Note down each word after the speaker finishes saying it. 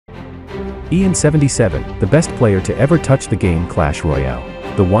Ian77, the best player to ever touch the game Clash Royale.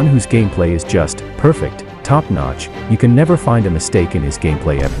 The one whose gameplay is just perfect, top-notch. You can never find a mistake in his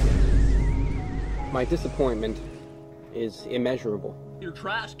gameplay ever. My disappointment is immeasurable. You're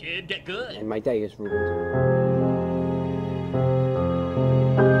trash, kid. Get good. And my day is ruined.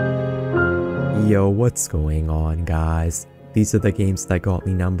 Yo, what's going on, guys? These are the games that got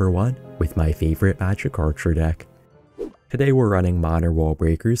me #1 with my favorite Magic Archer deck. Today we're running Minor Wall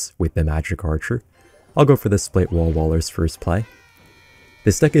Breakers with the Magic Archer. I'll go for the Split Wall Wallers first play.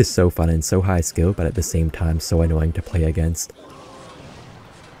 This deck is so fun and so high skill, but at the same time so annoying to play against.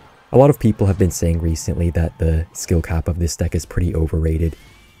 A lot of people have been saying recently that the skill cap of this deck is pretty overrated.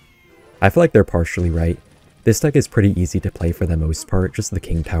 I feel like they're partially right. This deck is pretty easy to play for the most part, just the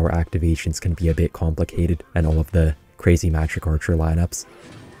King Tower activations can be a bit complicated, and all of the crazy Magic Archer lineups.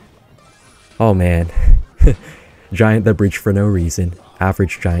 Oh man. Giant the bridge for no reason.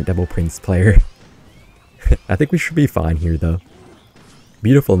 Average Giant Double Prince player. I think we should be fine here though.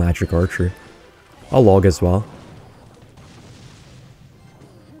 Beautiful Magic Archer. I'll log as well.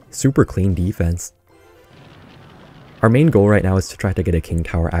 Super clean defense. Our main goal right now is to try to get a King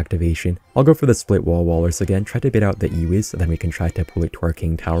Tower activation. I'll go for the Split Wall Wallers again, try to bait out the Ewiz, and then we can try to pull it to our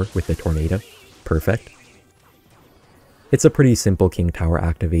King Tower with the Tornado. Perfect. It's a pretty simple King Tower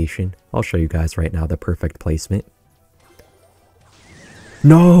activation. I'll show you guys right now the perfect placement.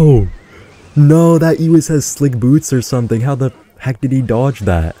 No! No, that Ewiz has slick boots or something. How the heck did he dodge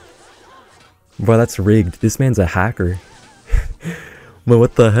that? Bro, that's rigged. This man's a hacker. But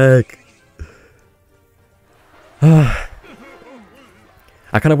what the heck?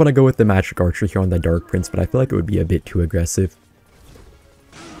 I kind of want to go with the Magic Archer here on the Dark Prince, but I feel like it would be a bit too aggressive.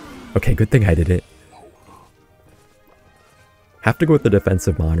 Okay, good thing I did it. Have to go with the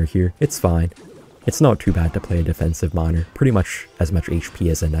defensive Monitor here. It's fine. It's not too bad to play a defensive Monitor. Pretty much as much HP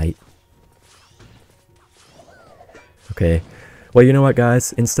as a Knight. Okay. Well, you know what,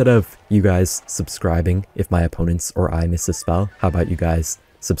 guys? Instead of you guys subscribing if my opponents or I miss a spell, how about you guys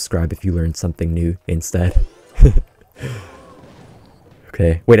subscribe if you learn something new instead?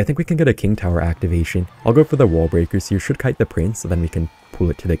 Okay. Wait, I think we can get a King Tower activation. I'll go for the Wall Breakers here. Should kite the Prince, and then we can pull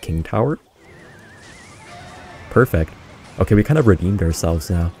it to the King Tower. Perfect. Okay, we kind of redeemed ourselves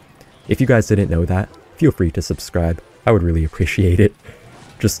now. If you guys didn't know that, feel free to subscribe. I would really appreciate it.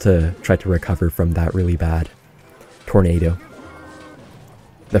 Just to try to recover from that really bad tornado.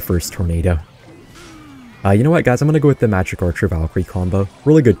 The first tornado. You know what, guys? I'm going to go with the Magic Archer Valkyrie combo.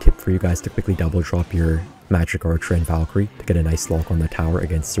 Really good tip for you guys to quickly double drop your Magic Archer and Valkyrie to get a nice lock on the tower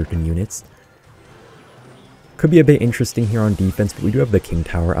against certain units. Could be a bit interesting here on defense, but we do have the King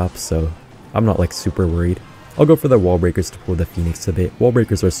Tower up, so I'm not like super worried. I'll go for the Wall Breakers to pull the Phoenix a bit. Wall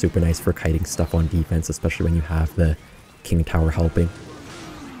Breakers are super nice for kiting stuff on defense, especially when you have the King Tower helping.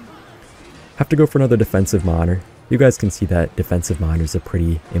 Have to go for another defensive Monitor. You guys can see that defensive Monitor is a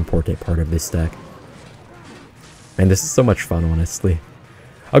pretty important part of this deck. And this is so much fun, honestly.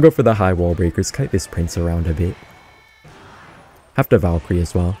 I'll go for the high Wall Breakers, kite this Prince around a bit. Have to Valkyrie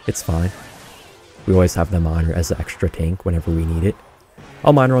as well, it's fine. We always have the Monitor as an extra tank whenever we need it.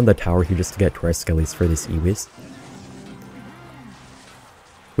 I'll Monitor on the tower here just to get to our Skellies for this Ewiz.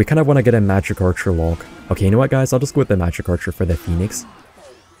 We kind of want to get a Magic Archer log. Okay, you know what, guys? I'll just go with the Magic Archer for the Phoenix.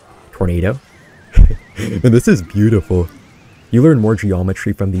 Tornado. And this is beautiful. You learn more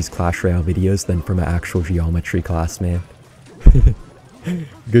geometry from these Clash Royale videos than from an actual geometry class, man.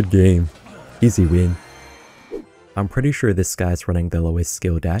 Good game. Easy win. I'm pretty sure this guy's running the lowest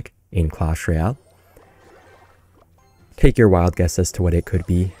skill deck in Clash Royale. Take your wild guess as to what it could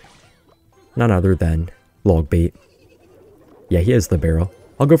be. None other than Logbait. Yeah, he has the barrel.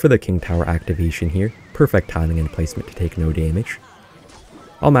 I'll go for the King Tower activation here. Perfect timing and placement to take no damage.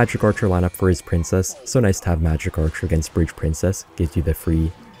 I'll Magic Archer line up for his Princess. So nice to have Magic Archer against Bridge Princess. Gives you the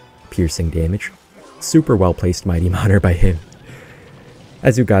free piercing damage. Super well placed Mighty Monitor by him.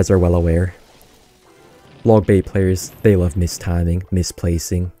 As you guys are well aware, Logbait players, they love mistiming,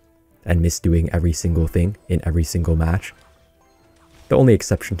 misplacing, and misdoing every single thing in every single match. The only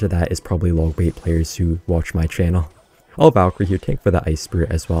exception to that is probably Logbait players who watch my channel. I'll Valkyrie here, tank for the Ice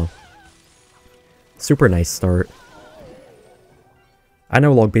Spirit as well. Super nice start. I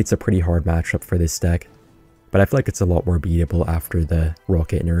know Logbait's a pretty hard matchup for this deck, but I feel like it's a lot more beatable after the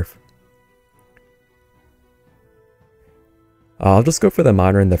Rocket nerf. I'll just go for the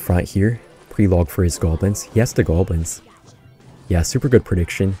Monitor in the front here, pre-log for his Goblins. He has the Goblins. Yeah, super good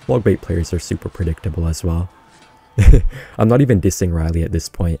prediction. Logbait players are super predictable as well. I'm not even dissing Riley at this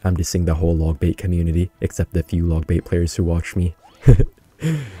point, I'm dissing the whole Logbait community, except the few Logbait players who watch me.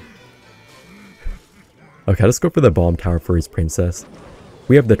 Okay, let's go for the Bomb Tower for his Princess.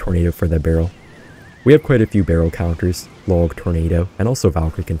 We have the tornado for the barrel. We have quite a few barrel counters, log, tornado, and also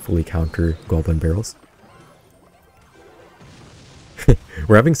Valkyrie can fully counter goblin barrels.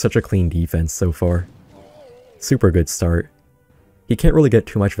 We're having such a clean defense so far. Super good start. He can't really get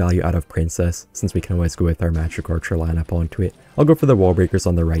too much value out of Princess, since we can always go with our Magic Archer lineup onto it. I'll go for the wall breakers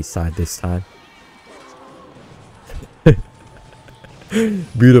on the right side this time.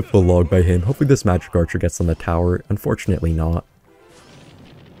 Beautiful log by him. Hopefully this Magic Archer gets on the tower. Unfortunately not.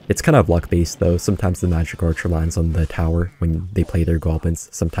 It's kind of luck based though. Sometimes the Magic Archer lands on the tower when they play their goblins.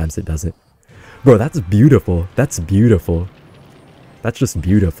 Sometimes it doesn't. Bro, that's beautiful. That's beautiful. That's just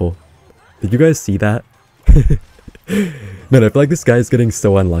beautiful. Did you guys see that? Man, I feel like this guy is getting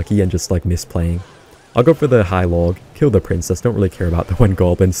so unlucky and just like misplaying. I'll go for the high log, kill the princess, don't really care about the one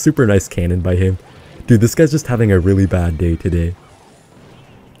goblin. Super nice cannon by him. Dude, this guy's just having a really bad day today.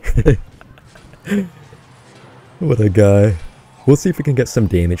 What a guy. We'll see if we can get some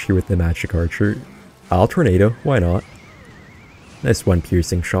damage here with the Magic Archer. I'll tornado, why not? Nice one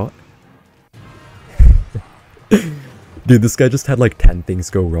piercing shot. Dude, this guy just had like 10 things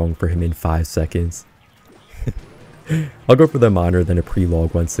go wrong for him in 5 seconds. I'll go for the monitor, then a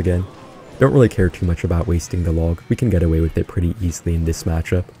pre-log once again. Don't really care too much about wasting the log. We can get away with it pretty easily in this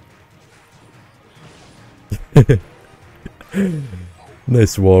matchup.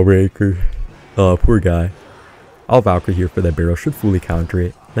 Nice wall breaker. Oh, poor guy. I'll Valkyrie here for the barrel. Should fully counter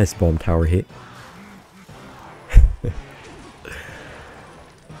it. Nice bomb tower hit.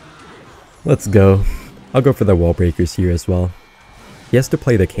 Let's go. I'll go for the wall breakers here as well. He has to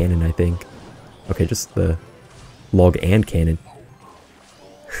play the cannon, I think. Okay, just the log and cannon.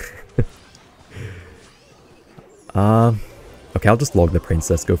 Okay, I'll just log the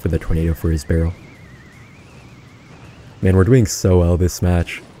princess, go for the tornado for his barrel. Man, we're doing so well this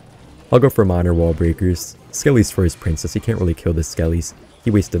match. I'll go for minor wall breakers. Skellies for his princess, he can't really kill the skellies.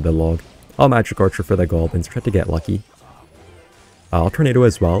 He wasted the log. I'll Magic Archer for the goblins, try to get lucky. I'll tornado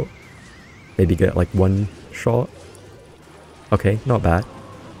as well. Maybe get like one shot. Okay, not bad.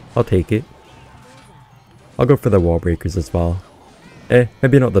 I'll take it. I'll go for the wall breakers as well.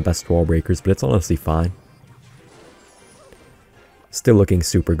 Maybe not the best wall breakers, but it's honestly fine. Still looking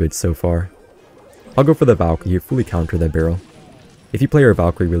super good so far. I'll go for the Valkyrie here, fully counter the barrel. If you play your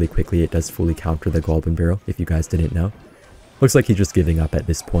Valkyrie really quickly, it does fully counter the Goblin barrel, if you guys didn't know. Looks like he's just giving up at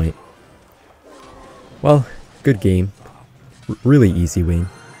this point. Well, good game. Really easy win.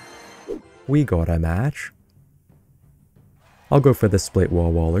 We got a match. I'll go for the split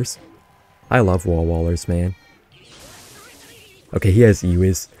wall wallers. I love wall wallers, man. Okay, he has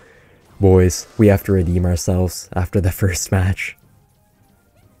Ewiz. Boys, we have to redeem ourselves after the first match.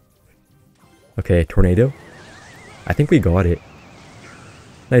 Okay, tornado. I think we got it.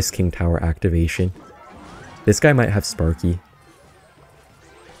 Nice King Tower activation. This guy might have Sparky.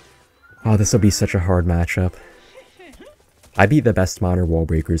 Oh, this will be such a hard matchup. I beat the best Modern Wall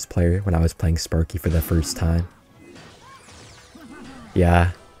Breakers player when I was playing Sparky for the first time.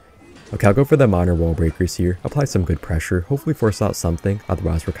 Yeah. Okay, I'll go for the Modern Wall Breakers here. Apply some good pressure. Hopefully force out something.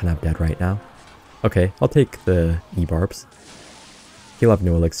 Otherwise, we're kind of dead right now. Okay, I'll take the E-Barbs. He'll have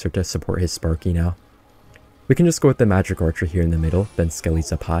no elixir to support his Sparky now. We can just go with the Magic Archer here in the middle, then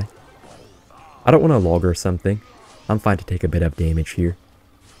Skelly's up high. I don't want to log or something. I'm fine to take a bit of damage here.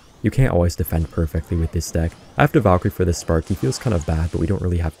 You can't always defend perfectly with this deck. I have to Valkyrie for the Sparky. Feels kind of bad, but we don't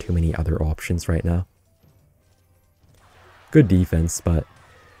really have too many other options right now. Good defense, but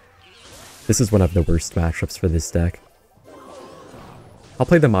this is one of the worst matchups for this deck. I'll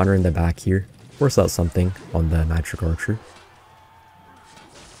play the Monitor in the back here. Force out something on the Magic Archer.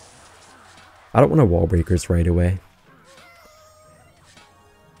 I don't want to wall breakers right away.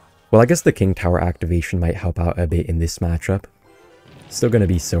 Well, I guess the King Tower activation might help out a bit in this matchup. Still going to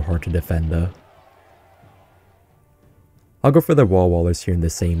be so hard to defend though. I'll go for the wall wallers here in the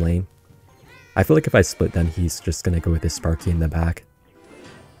same lane. I feel like if I split them, he's just going to go with his Sparky in the back.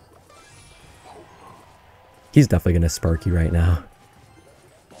 He's definitely going to Sparky right now.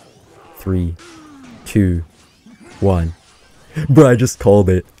 3, 2, 1. Bro, I just called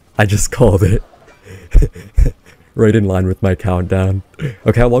it. I just called it. Right in line with my countdown.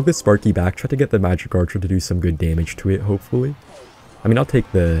 Okay, I'll log the Sparky back. Try to get the Magic Archer to do some good damage to it, hopefully. I mean, I'll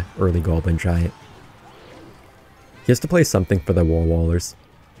take the early Goblin Giant. He has to play something for the wall wallers.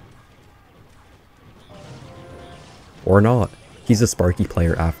 Or not. He's a Sparky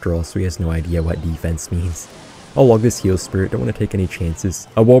player after all, so he has no idea what defense means. I'll log this Heal Spirit. Don't want to take any chances.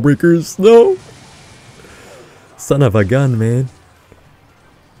 Wall breakers? No! Son of a gun, man.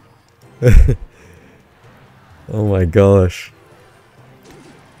 Oh my gosh.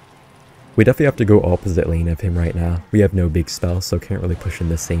 We definitely have to go opposite lane of him right now. We have no big spell, so can't really push in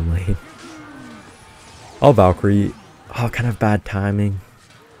the same lane. I'll Valkyrie. Oh, kind of bad timing.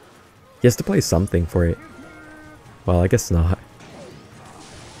 He has to play something for it. Well, I guess not.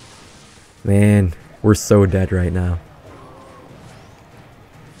 Man, we're so dead right now.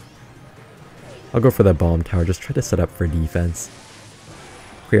 I'll go for the bomb tower, just try to set up for defense.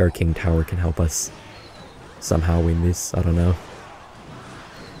 Pray our king tower can help us somehow win this, I don't know.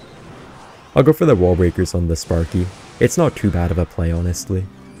 I'll go for the wall breakers on the Sparky. It's not too bad of a play, honestly.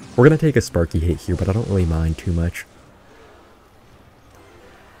 We're gonna take a Sparky hit here, but I don't really mind too much.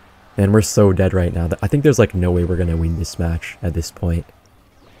 And we're so dead right now that I think there's like no way we're gonna win this match at this point.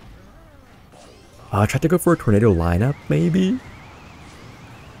 I tried to go for a tornado lineup, maybe?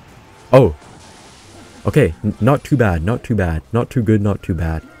 Oh. Okay, not too bad, not too bad. Not too good, not too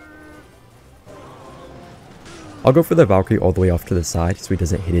bad. I'll go for the Valkyrie all the way off to the side so he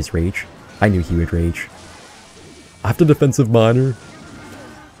doesn't hit his rage. I knew he would rage. I have to defensive miner.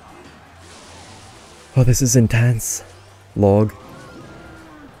 Oh, this is intense. Log.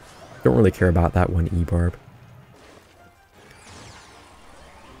 Don't really care about that one E-barb.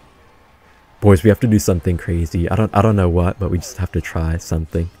 Boys, we have to do something crazy. I don't know what, but we just have to try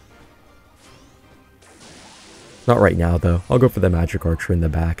something. Not right now though. I'll go for the magic archer in the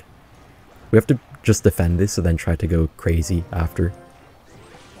back. We have to just defend this and then try to go crazy after.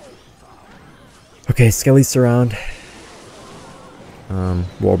 Okay, Skelly surround.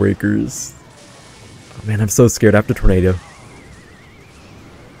 Wall breakers. Oh man, I'm so scared after tornado.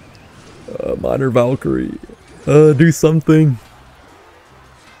 Minor Valkyrie. Do something.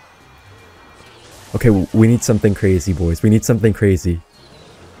 Okay, we need something crazy, boys. We need something crazy.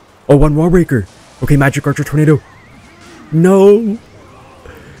 Oh, one wall breaker. Okay, magic archer tornado. No.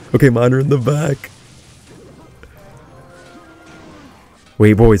 Okay, minor in the back.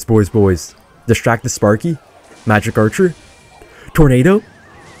 Wait, boys. Distract the Sparky. Magic archer. Tornado.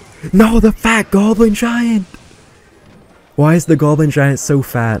 No, the fat goblin giant. Why is the goblin giant so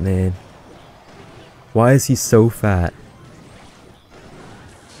fat, man? Why is he so fat?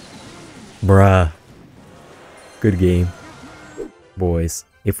 Bruh. Good game. Boys,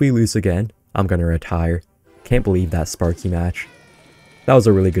 if we lose again, I'm gonna retire. Can't believe that Sparky match. That was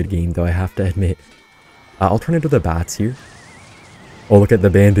a really good game though, I have to admit. I'll turn into the bats here. Oh, look at the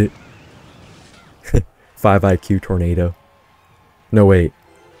bandit. 5 IQ tornado. No, wait.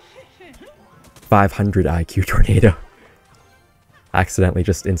 500 IQ tornado. Accidentally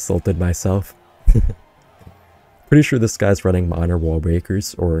just insulted myself. Pretty sure this guy's running minor wall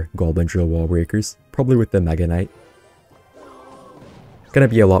breakers or goblin drill wall breakers, probably with the Mega Knight. Gonna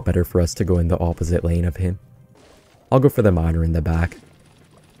be a lot better for us to go in the opposite lane of him. I'll go for the minor in the back.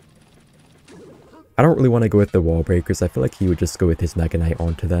 I don't really want to go with the wall breakers. I feel like he would just go with his Mega Knight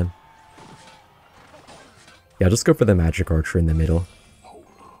onto them. Yeah, I'll just go for the magic archer in the middle.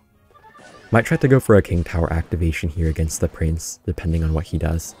 Might try to go for a king tower activation here against the prince, depending on what he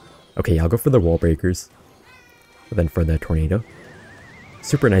does. Okay, I'll go for the wall breakers. Then for the tornado.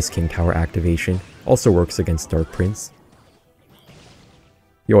 Super nice king tower activation. Also works against dark prince.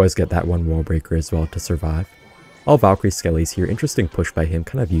 You always get that one wall breaker as well to survive. All Valkyrie Skellies here. Interesting push by him.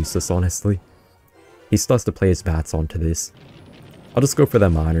 Kind of useless, honestly. He still has to play his bats onto this. I'll just go for the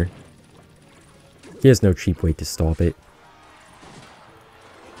minor. He has no cheap way to stop it.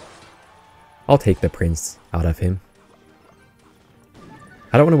 I'll take the prince out of him.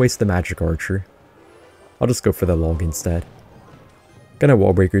 I don't want to waste the magic archer. I'll just go for the log instead. Gonna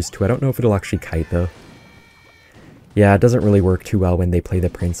wall breakers too. I don't know if it'll actually kite though. Yeah, it doesn't really work too well when they play the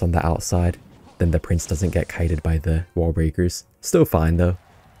prince on the outside. Then the prince doesn't get kited by the wall breakers. Still fine though.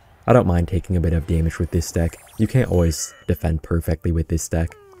 I don't mind taking a bit of damage with this deck. You can't always defend perfectly with this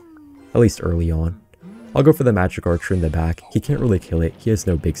deck. At least early on. I'll go for the magic archer in the back. He can't really kill it. He has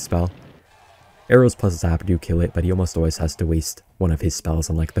no big spell. Arrows plus zap do kill it, but he almost always has to waste one of his spells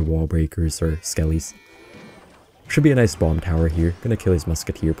on like the wall breakers or skellies. Should be a nice bomb tower here. Gonna kill his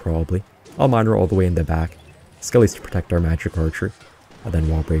musketeer probably. I'll minor all the way in the back. Skellies to protect our magic archer. And then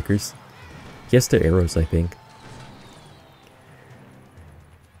wall breakers. He has 2 arrows, I think.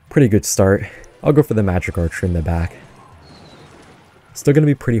 Pretty good start. I'll go for the magic archer in the back. Still gonna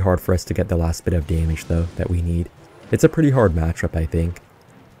be pretty hard for us to get the last bit of damage though that we need. It's a pretty hard matchup, I think.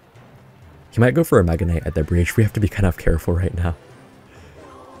 He might go for a Mega Knight at the bridge. We have to be kind of careful right now.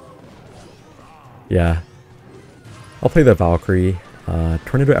 Yeah. I'll play the Valkyrie.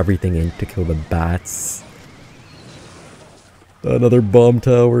 Tornado everything in to kill the bats. Another bomb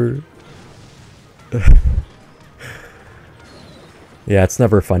tower. Yeah, it's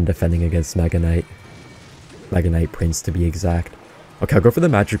never fun defending against Mega Knight. Mega Knight Prince to be exact. Okay, I'll go for the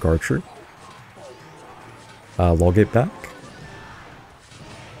magic archer. Log it back.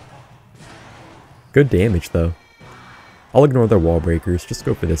 Good damage though. I'll ignore the wall breakers, just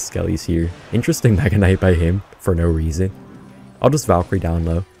go for the skellies here. Interesting Mega Knight by him, for no reason. I'll just Valkyrie down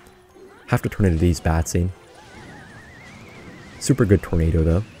low. Have to turn into these bats in. Super good tornado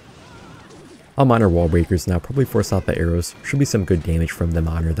though. I'll miner wall breakers now, probably force out the arrows. Should be some good damage from the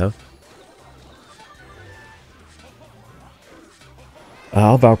miner though.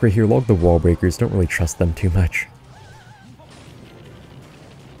 I'll Valkyrie here, log the wall breakers, don't really trust them too much.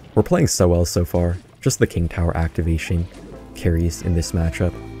 We're playing so well so far, just the King Tower activation carries in this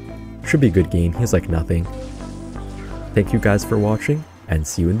matchup. Should be a good game, he has like nothing. Thank you guys for watching, and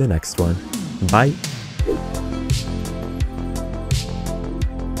see you in the next one. Bye!